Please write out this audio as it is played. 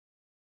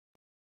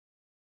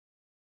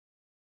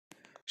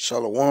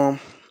Shalom.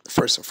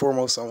 First and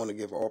foremost, I want to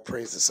give all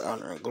praises,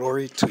 honor, and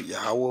glory to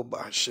Yahweh,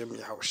 Bahashem,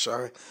 Yahweh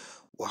Shai,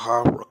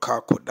 Wahab,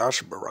 Rakah,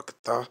 Kodash,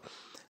 Barakatah.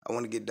 I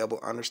want to give double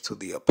honors to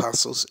the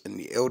apostles and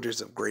the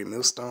elders of Great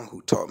Millstone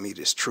who taught me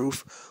this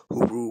truth,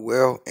 who rule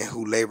well, and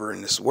who labor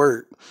in this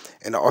word.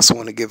 And I also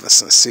want to give a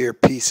sincere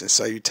peace and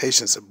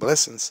salutations and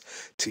blessings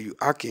to you,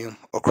 Akim,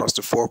 across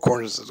the four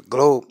corners of the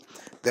globe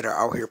that are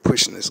out here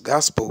pushing this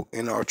gospel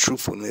in our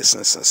truthfulness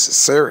and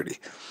sincerity.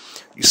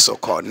 You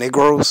so-called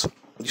Negroes,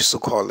 you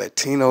so-called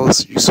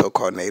Latinos, you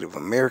so-called Native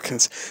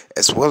Americans,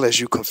 as well as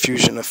you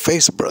confusion of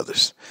face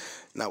brothers.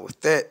 Now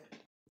with that,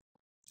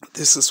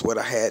 this is what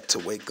I had to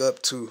wake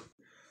up to.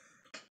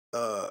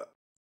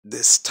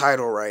 This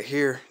title right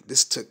here,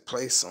 this took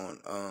place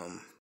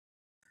on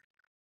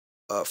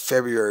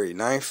February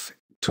 9th,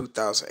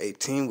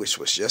 2018, which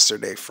was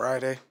yesterday,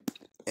 Friday.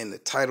 And the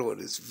title of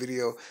this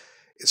video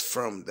is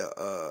from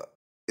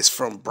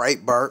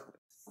Breitbart.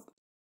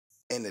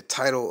 And the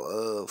title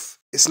of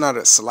it's not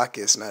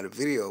a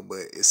video, but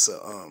it's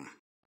a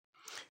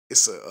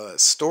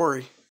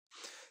story.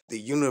 The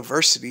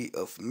University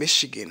of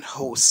Michigan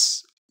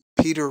hosts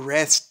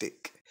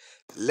Pederastic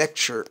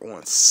lecture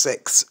on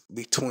sex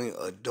between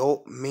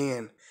adult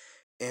men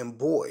and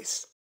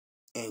boys.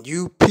 And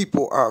you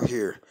people out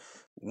here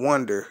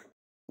wonder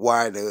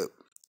why the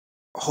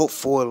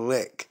hopeful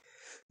elect,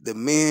 the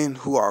men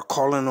who are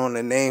calling on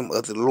the name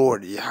of the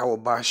Lord, Yahweh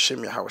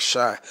Ba'ashem, Yahweh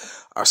Shai,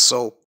 are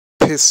so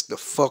pissed the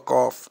fuck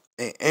off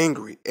and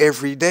angry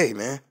every day,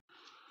 man.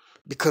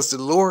 Because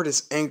the Lord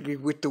is angry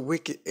with the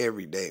wicked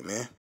every day,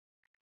 man.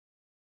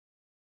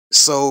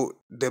 So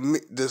the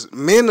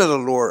men of the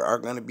Lord are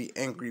going to be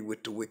angry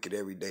with the wicked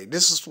every day.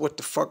 This is what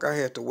the fuck I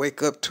had to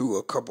wake up to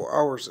a couple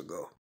hours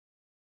ago.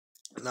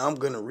 Now I'm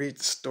going to read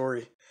the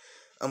story.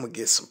 I'm going to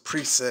get some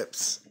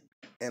precepts.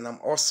 And I'm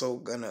also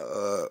going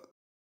to,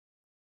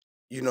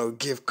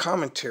 give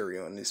commentary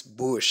on this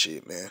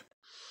bullshit, man.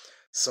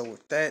 So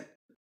with that,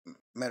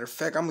 matter of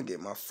fact, I'm going to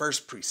get my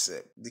first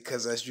precept.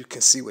 Because as you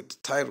can see what the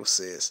title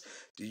says,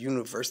 the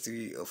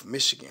University of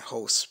Michigan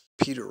hosts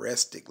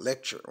Pederastic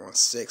lecture on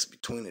sex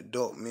between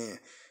adult men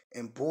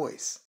and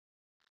boys.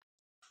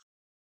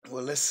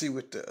 Well, let's see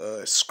what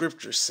the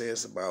scripture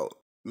says about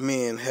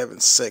men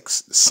having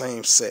sex, the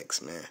same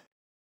sex, man.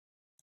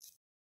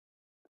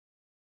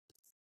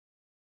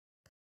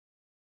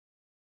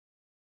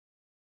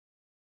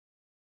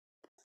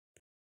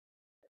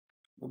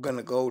 We're going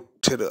to go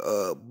to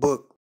the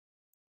book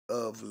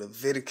of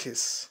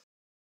Leviticus,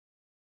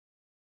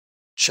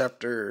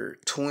 chapter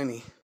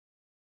 20,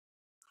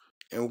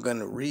 and we're going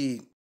to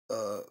read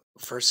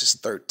verses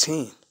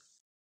 13.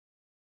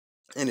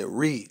 And it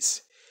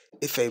reads,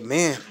 "If a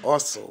man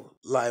also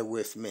lie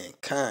with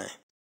mankind,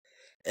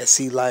 as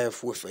he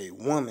lieth with a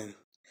woman,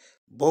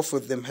 both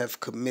of them have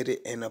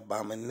committed an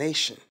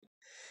abomination.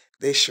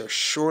 They shall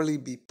surely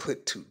be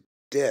put to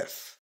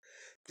death.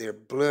 Their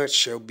blood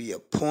shall be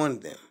upon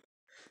them."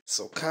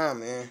 So,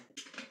 man,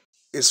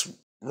 it's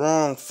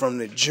wrong from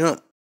the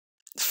jump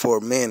for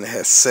a man to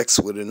have sex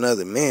with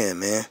another man,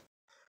 man.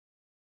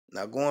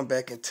 Now, going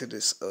back into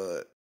this,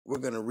 we're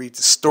going to read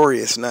the story.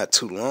 It's not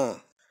too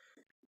long.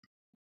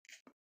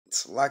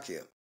 It's like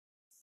it.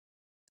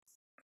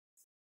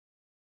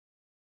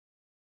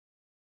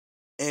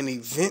 An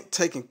event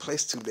taking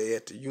place today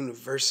at the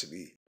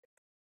University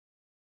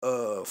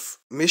of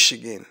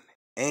Michigan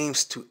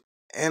aims to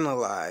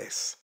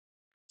analyze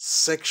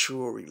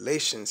sexual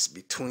relations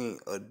between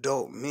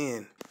adult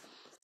men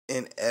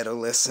and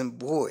adolescent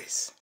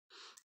boys.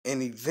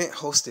 An event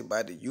hosted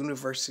by the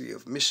University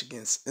of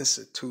Michigan's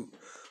Institute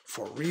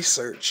for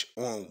Research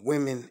on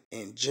Women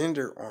and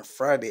Gender on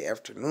Friday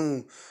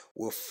afternoon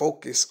will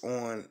focus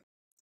on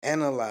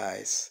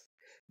analyze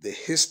the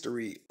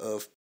history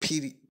of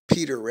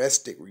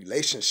pederastic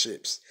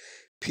relationships.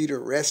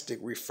 Pederastic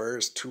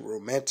refers to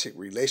romantic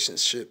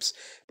relationships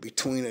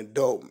between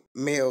adult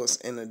males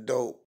and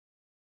adult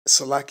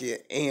Salakia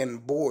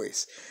and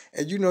boys.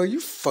 And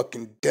you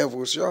fucking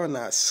devils, y'all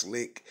not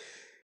slick.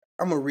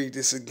 I'm going to read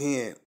this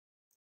again.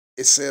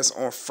 It says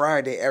on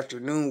Friday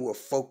afternoon, we'll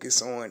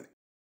focus on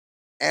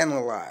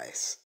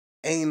analyze.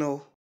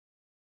 Anal.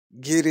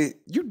 Get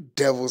it? You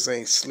devils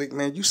ain't slick,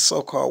 man. You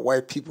so-called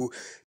white people.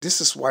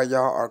 This is why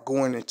y'all are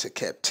going into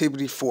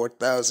captivity for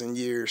 1,000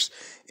 years.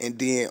 And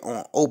then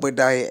on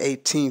Obadiah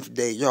 18th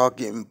day, y'all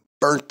getting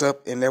burnt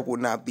up. And there will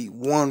not be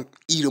one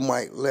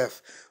Edomite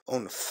left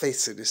on the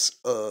face of this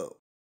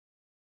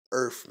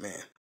earth,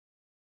 man.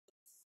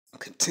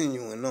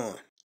 Continuing on.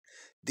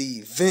 The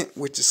event,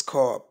 which is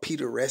called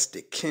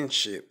Pederastic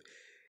Kinship,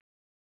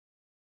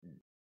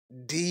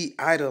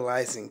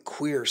 De-idolizing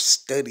Queer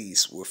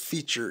Studies, will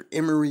feature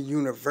Emory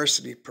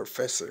University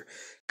professor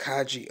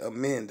Kaji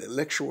Amin. The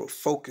lecture will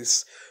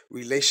focus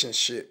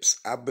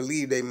relationships. I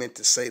believe they meant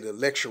to say the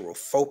lecture will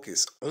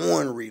focus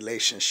on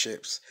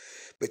relationships.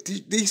 But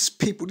these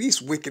people,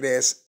 these wicked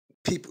ass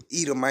people,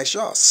 Edomites,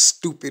 y'all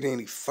stupid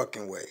any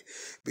fucking way.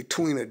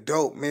 Between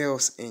adult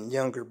males and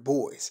younger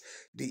boys.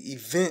 The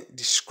event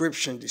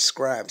description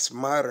describes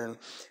modern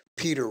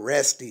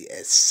pederasty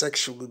as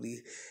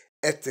sexually,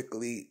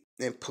 ethically,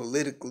 and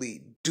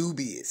politically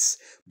dubious,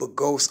 but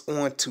goes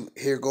on to,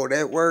 here go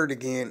that word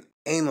again,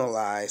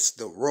 analyze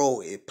the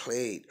role it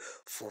played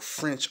for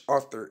French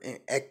author and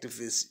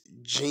activist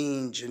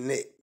Jean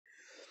Genet.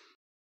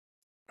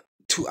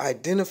 To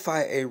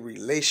identify a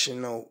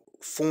relational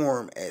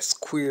form as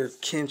queer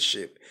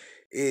kinship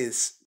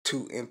is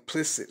to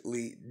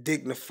implicitly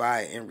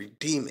dignify and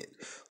redeem it.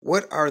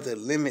 What are the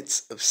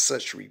limits of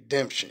such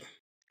redemption?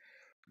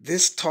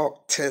 This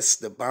talk tests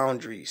the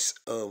boundaries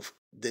of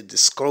the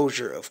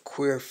disclosure of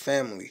queer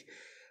family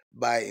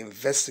by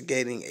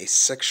investigating a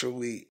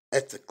sexually,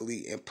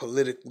 ethically, and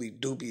politically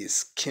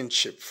dubious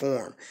kinship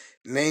form,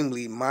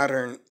 namely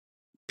modern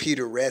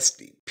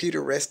pederasty.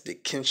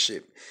 Pederastic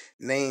kinship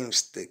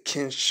names the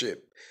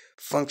kinship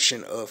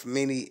function of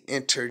many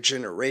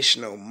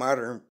intergenerational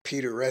modern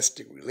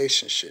pederastic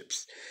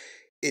relationships.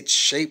 Its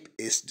shape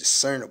is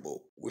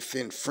discernible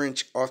within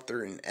French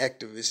author and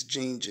activist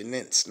Jean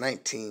Genet's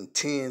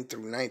 1910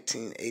 through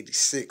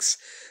 1986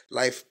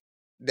 life.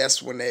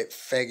 That's when that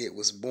faggot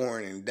was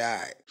born and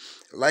died.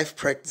 Life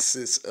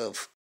practices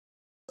of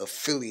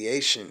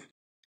affiliation,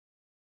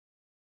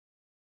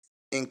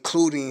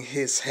 including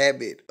his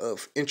habit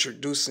of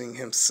introducing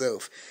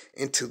himself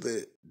into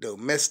the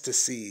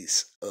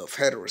domesticies of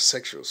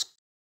heterosexual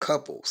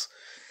couples,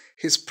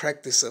 his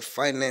practice of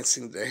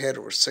financing the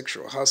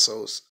heterosexual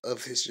households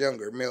of his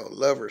younger male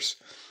lovers,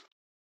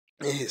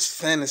 and his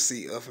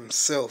fantasy of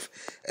himself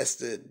as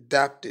the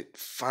adopted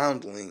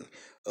foundling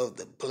of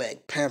the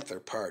Black Panther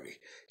Party.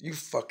 You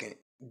fucking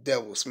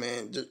devils,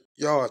 man.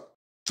 Y'all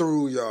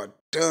through, y'all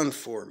done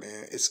for,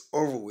 man. It's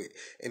over with.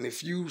 And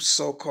if you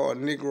so-called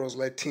Negroes,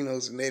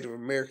 Latinos, and Native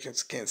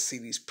Americans can't see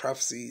these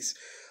prophecies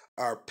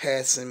are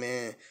passing,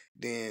 man,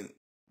 then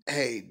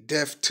hey,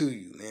 death to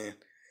you, man.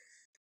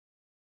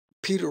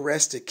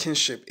 Pederastic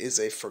kinship is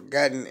a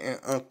forgotten and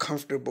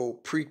uncomfortable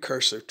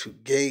precursor to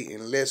gay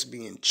and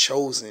lesbian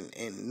chosen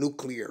and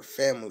nuclear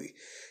family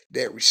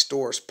that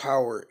restores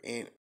power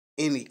and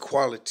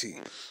inequality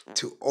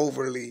to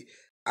overly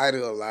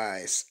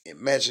idealized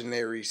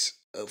imaginaries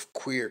of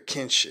queer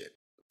kinship.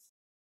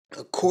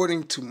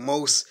 According to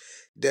most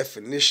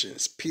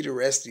definitions,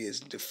 pederasty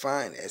is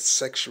defined as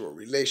sexual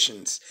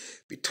relations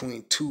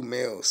between two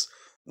males,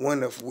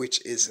 one of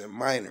which is a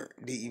minor.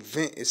 The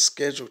event is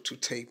scheduled to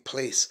take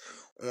place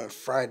on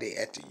Friday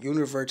at the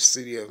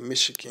University of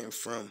Michigan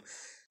from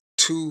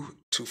 2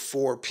 to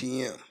 4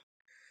 p.m.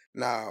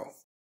 Now,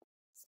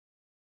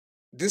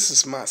 this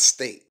is my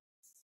state.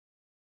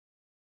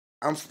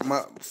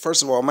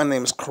 First of all, my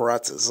name is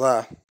Karata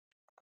Zah.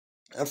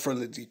 I'm from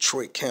the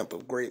Detroit camp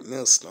of Great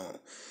Millstone,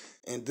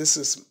 and this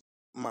is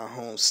my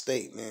home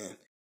state, man.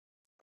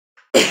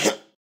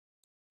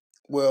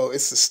 Well,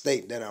 it's the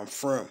state that I'm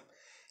from,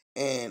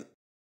 and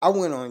I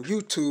went on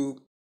YouTube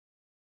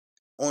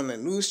on the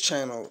news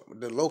channel,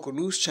 the local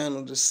news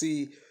channel, to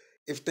see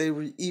if they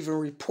even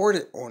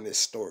reported on this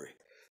story.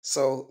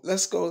 So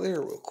let's go there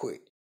real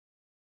quick.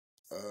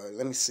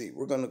 Let me see.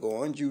 We're gonna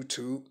go on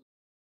YouTube.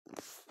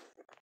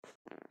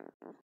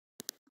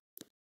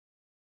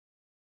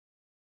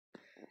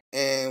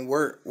 And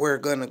we're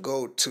gonna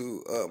go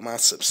to my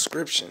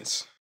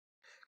subscriptions,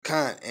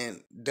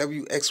 and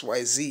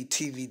WXYZ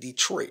TV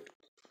Detroit.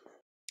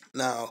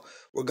 Now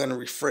we're gonna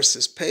refresh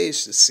this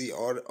page to see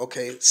all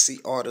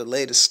the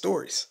latest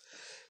stories.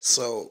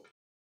 So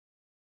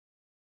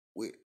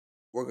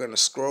we're gonna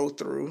scroll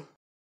through.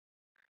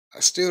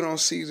 I still don't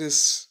see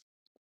this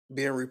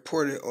being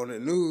reported on the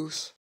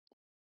news.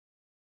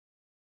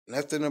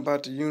 Nothing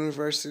about the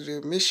University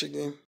of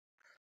Michigan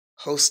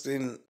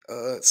hosting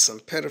some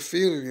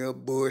pedophilia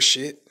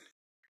bullshit.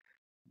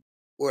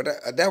 Well,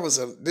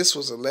 this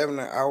was 11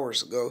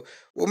 hours ago.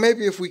 Well,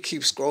 maybe if we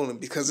keep scrolling,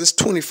 because it's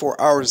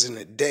 24 hours in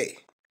a day.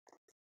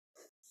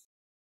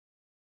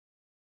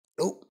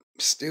 Nope,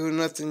 still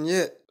nothing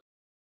yet.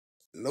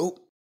 Nope.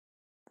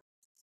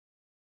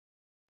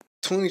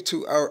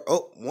 22 hours.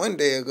 Oh, 1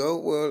 day ago.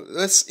 Well,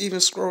 let's even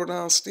scroll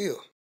down still.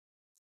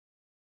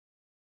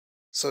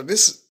 So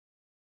this,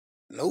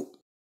 nope.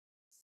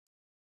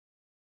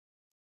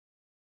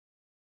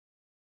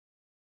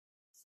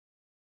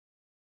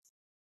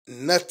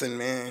 Nothing,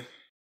 man.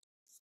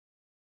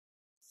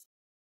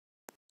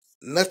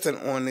 Nothing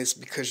on this,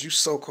 because you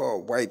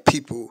so-called white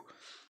people,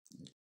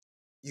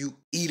 you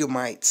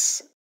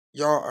Edomites,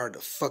 y'all are the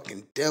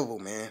fucking devil,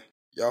 man.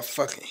 Y'all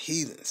fucking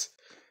heathens.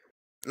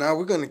 Now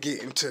we're gonna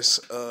get into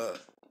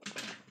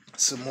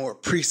some more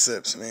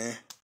precepts, man,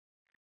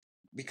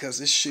 because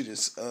this shit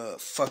is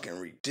fucking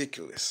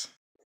ridiculous.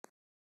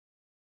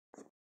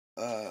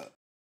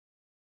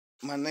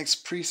 My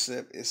next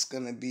precept is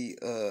gonna be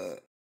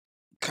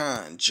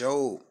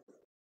Job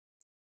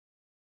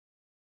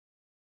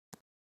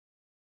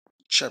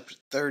chapter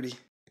 30,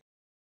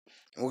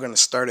 and we're gonna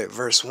start at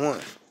verse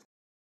 1.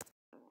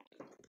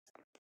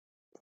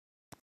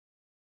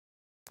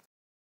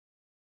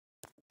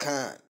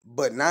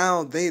 But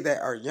now they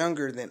that are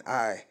younger than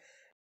I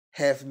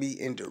have me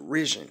in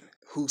derision,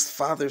 whose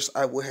fathers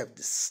I would have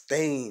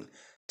disdained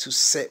to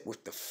set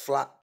with the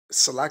flock,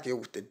 Salakia,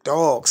 with the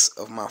dogs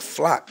of my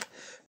flock.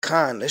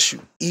 Khan, that's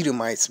you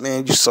Edomites,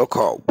 man. You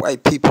so-called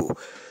white people.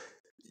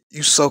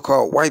 You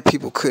so-called white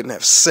people couldn't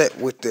have sat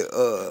with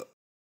the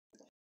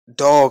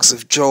dogs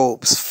of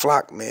Job's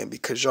flock, man,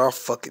 because y'all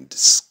fucking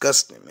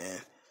disgusting, man.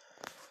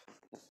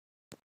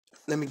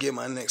 Let me get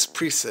my next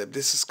precept.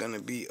 This is gonna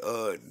be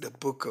the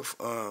book of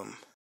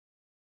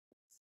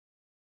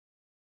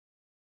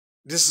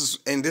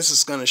this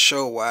is gonna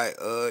show why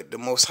the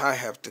Most High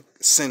have to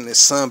send His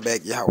Son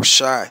back, Yahweh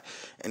Shai,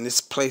 and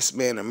this place,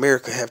 man,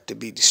 America, have to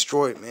be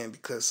destroyed, man,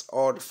 because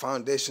all the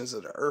foundations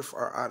of the earth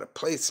are out of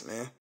place,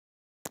 man.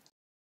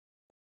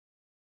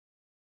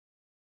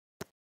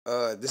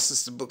 This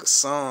is the book of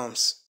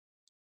Psalms.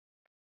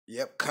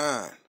 Yep,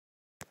 Khan,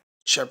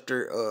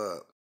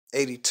 chapter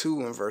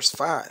 82 and verse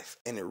 5,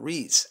 and it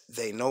reads,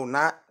 "They know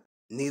not,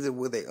 neither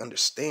will they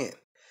understand.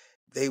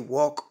 They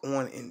walk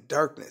on in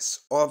darkness.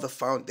 All the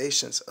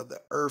foundations of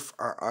the earth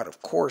are out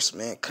of course,"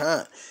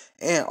 mankind.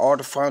 And all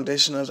the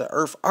foundations of the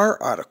earth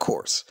are out of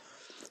course.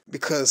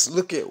 Because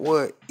look at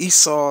what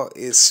Esau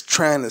is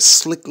trying to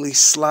slickly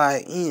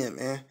slide in,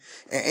 man.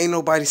 And ain't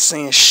nobody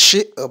saying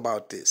shit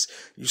about this.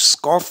 You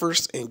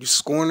scoffers and you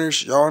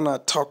scorners, y'all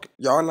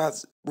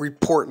not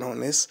reporting on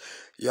this.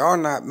 Y'all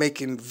not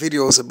making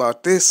videos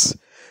about this.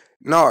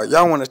 No,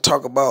 y'all want to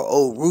talk about,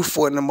 oh, Ruth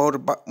and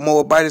the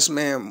Moabites,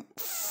 man.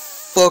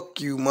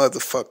 Fuck you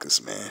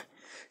motherfuckers, man.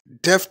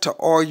 Death to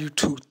all you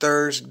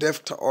 2/3,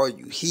 death to all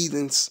you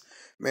heathens.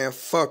 Man,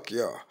 fuck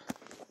y'all.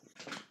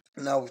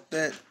 Now with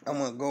that, I'm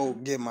going to go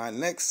get my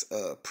next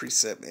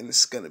precept, and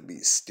it's going to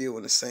be still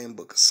in the same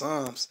book of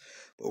Psalms,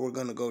 but we're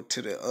going to go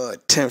to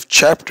the 10th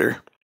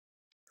chapter,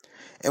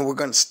 and we're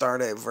going to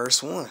start at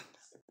verse 1.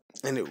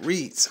 And it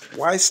reads,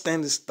 "Why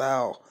standest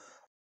thou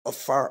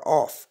afar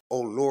off, O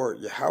Lord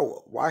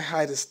Yahweh? Why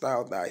hidest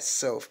thou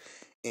thyself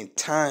in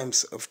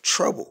times of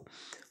trouble?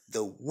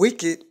 The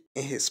wicked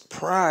in his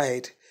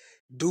pride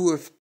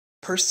doeth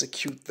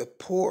persecute the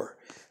poor.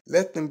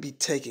 Let them be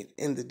taken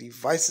in the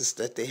devices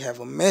that they have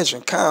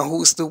imagined." Khan,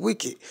 who's the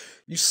wicked?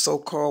 You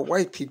so-called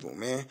white people,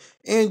 man.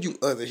 And you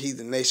other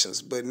heathen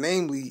nations. But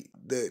namely,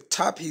 the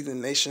top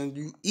heathen nation,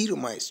 you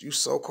Edomites, you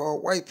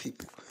so-called white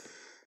people.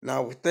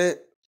 Now with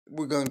that,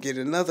 we're going to get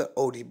another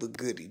oldie but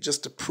goodie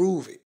just to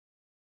prove it.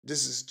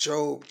 This is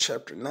Job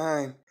chapter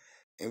 9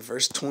 and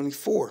verse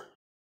 24.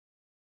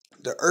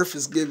 "The earth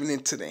is given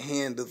into the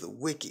hand of the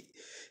wicked.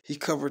 He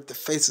covered the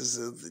faces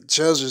of the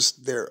judges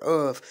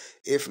thereof.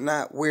 If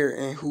not, where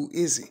and who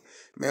is he?"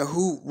 Man,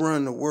 who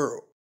run the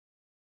world?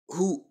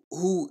 Who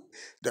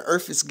the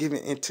earth is given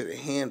into the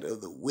hand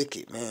of the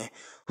wicked, man.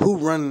 Who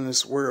running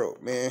this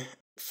world, man?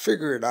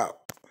 Figure it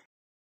out.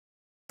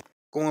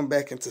 Going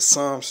back into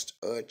Psalms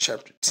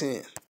chapter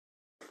 10.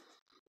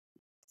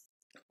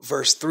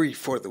 Verse 3,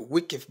 "For the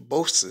wicked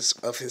boasts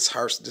of his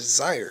heart's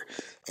desire."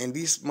 And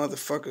these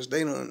motherfuckers,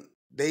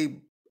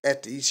 they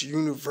at these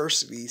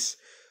universities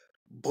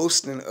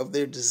boasting of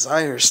their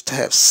desires to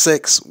have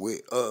sex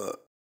with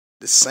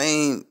the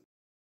same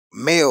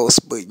males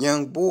but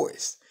young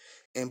boys.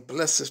 "And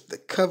blesseth the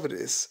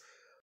covetous,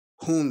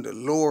 whom the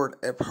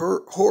Lord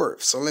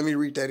abhorreth." So let me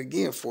read that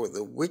again. "For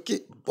the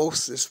wicked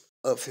boasteth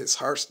of his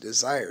heart's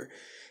desire,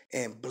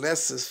 and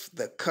blesseth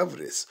the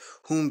covetous,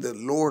 whom the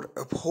Lord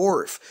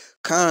abhorreth."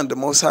 Khan, the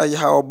Most High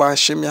Yahweh by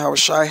Shem Yahweh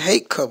Shai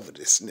hate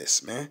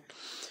covetousness, man.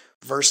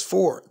 Verse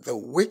 4, "The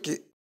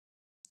wicked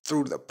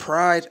through the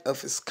pride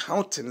of his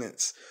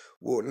countenance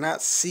will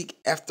not seek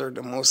after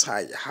the Most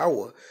High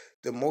Yahweh.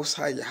 The Most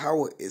High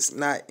Yahweh is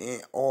not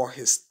in all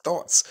his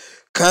thoughts."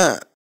 Khan.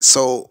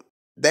 So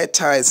that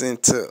ties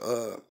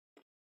into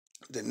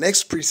the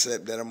next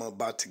precept that I'm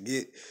about to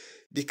get,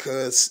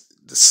 because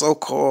the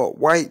so-called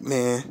white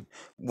man,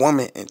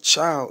 woman, and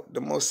child, the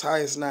Most High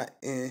is not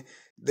in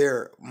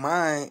their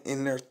mind,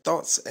 in their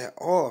thoughts at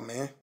all,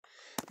 man.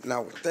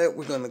 Now with that,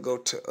 we're going to go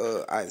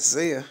to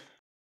Isaiah.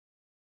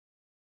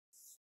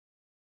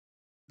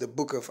 The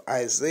book of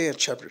Isaiah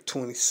chapter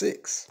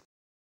 26.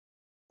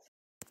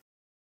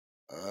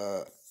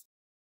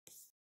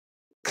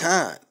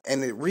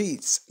 And it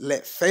reads,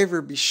 "Let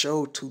favor be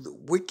showed to the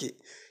wicked,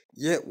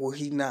 yet will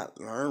he not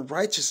learn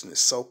righteousness."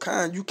 So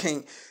you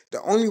can't,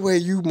 the only way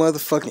you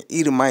motherfucking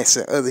Edomites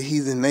and other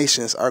heathen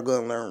nations are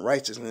going to learn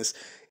righteousness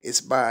is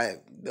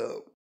by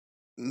the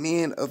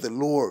men of the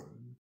Lord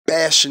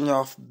bashing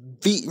y'all,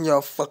 beating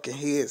y'all fucking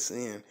heads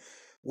in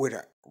with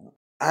an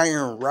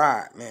iron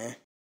rod, man.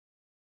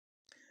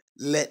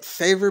 "Let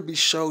favor be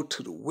showed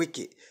to the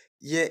wicked,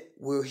 yet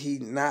will he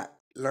not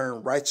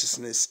learn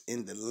righteousness.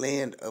 In the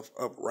land of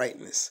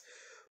uprightness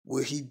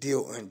will he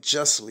deal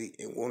unjustly,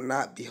 and will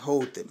not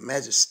behold the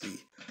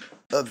majesty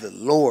of the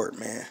Lord,"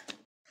 man.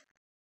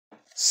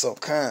 So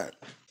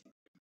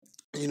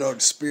the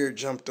spirit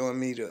jumped on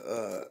me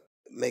to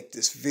make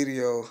this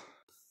video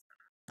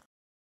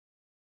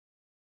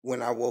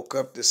when I woke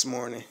up this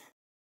morning.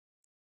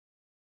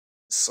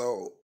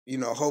 So,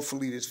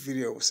 hopefully this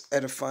video was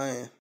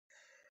edifying.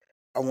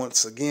 I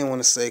once again want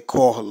to say,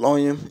 Kol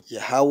Haloyim,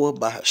 Yahweh,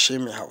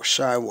 Bahashim,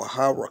 Yahushai,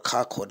 Waha,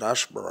 Rakah,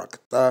 Kodash,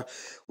 Barakatah,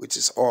 which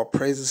is all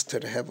praises to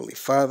the Heavenly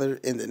Father,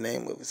 in the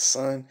name of His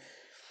Son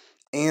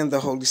and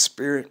the Holy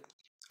Spirit.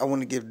 I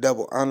want to give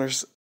double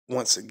honors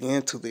once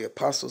again to the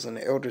apostles and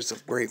the elders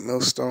of Great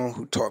Millstone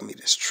who taught me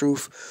this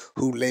truth,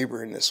 who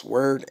labor in this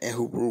word, and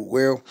who rule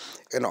well.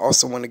 And I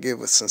also want to give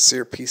a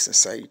sincere peace and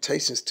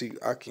salutations to you,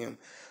 Akim,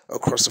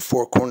 across the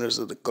four corners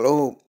of the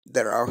globe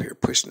that are out here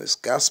pushing this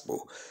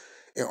gospel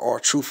in all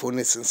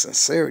truthfulness and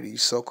sincerity. You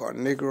so-called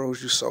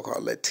Negroes, you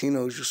so-called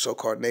Latinos, you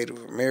so-called Native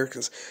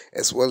Americans,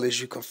 as well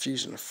as you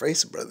confusion of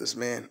face brothers,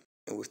 man.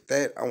 And with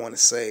that, I want to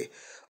say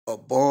a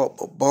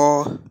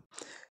ball,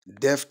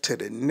 death to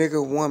the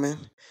nigger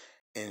woman,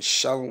 and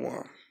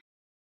shalom.